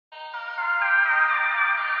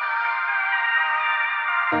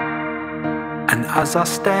as I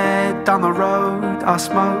stared down the road, I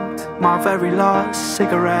smoked my very last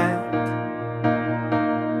cigarette.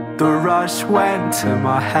 The rush went to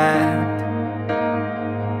my head,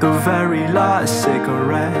 the very last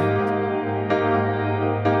cigarette.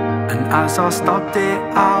 And as I stopped it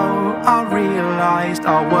out, I realized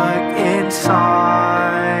I work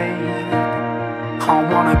inside. I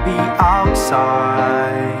wanna be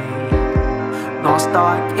outside, not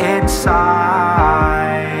stuck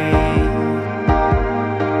inside.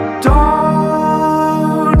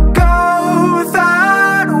 Don't go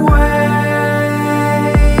that way.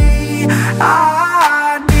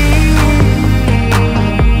 I need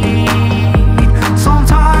some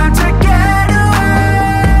time to get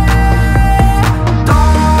away.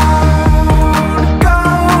 Don't go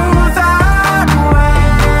that way.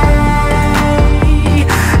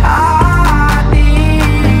 I need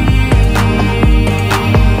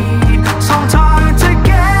some time to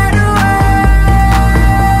get away.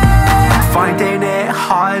 Finding it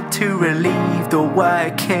hard to relieve the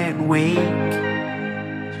working week.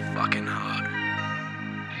 Fucking hard.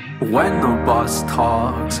 When the boss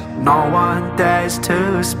talks, no one dares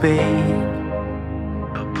to speak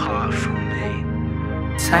apart from me.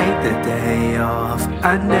 Take the day off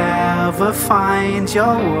and never find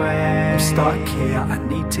your way. I'm stuck here, I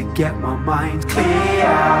need to get my mind clear.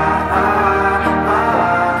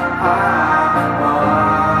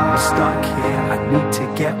 I'm stuck here, I need to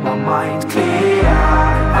get my mind clear.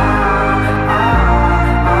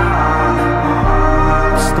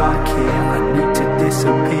 I'm stuck here, I need to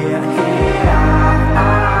disappear here.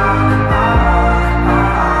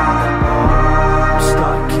 I'm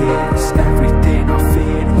stuck here, it's everything I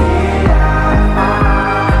feared here.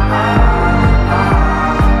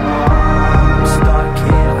 I'm stuck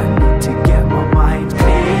here, I need to get my mind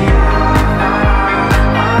clear.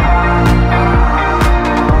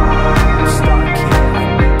 I'm stuck here, I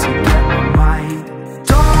need to get my mind.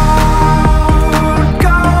 Don't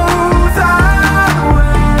go that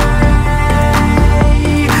way.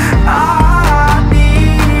 I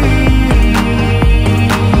need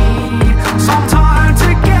some time to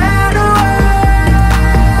get away.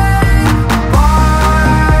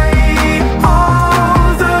 Buy all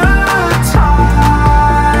the time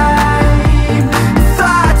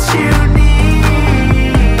that you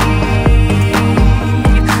need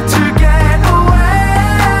to get away.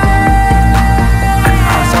 And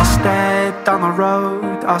as I stared down the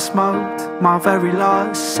road, I smoked my very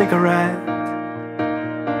last cigarette.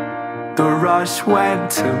 The rush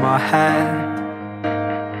went to my head,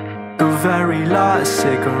 the very last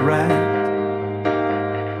cigarette.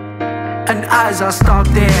 And as I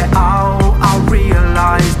stopped it out, I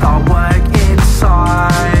realized I work inside.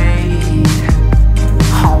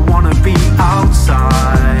 I wanna be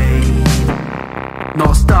outside,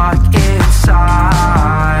 not stuck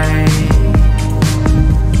inside.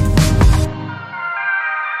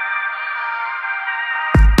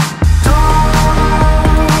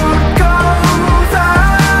 Don't go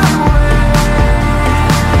that way.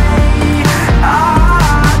 I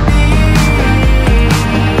need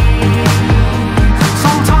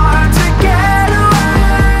some time to get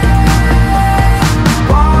away.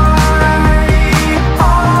 Buy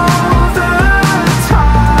all the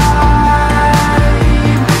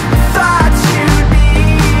time that you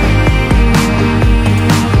need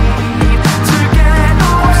to get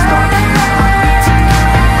away.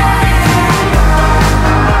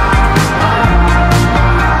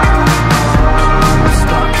 I'm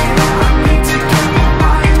stuck here, I need to get my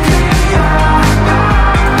mind clear.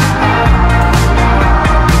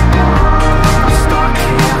 I'm stuck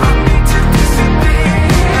here, I need to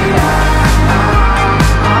disappear.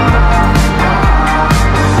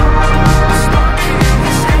 I'm stuck here,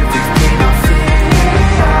 it's everything I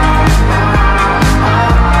fear.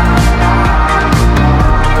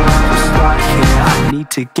 I'm stuck here, I need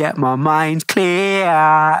to get my mind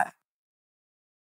clear.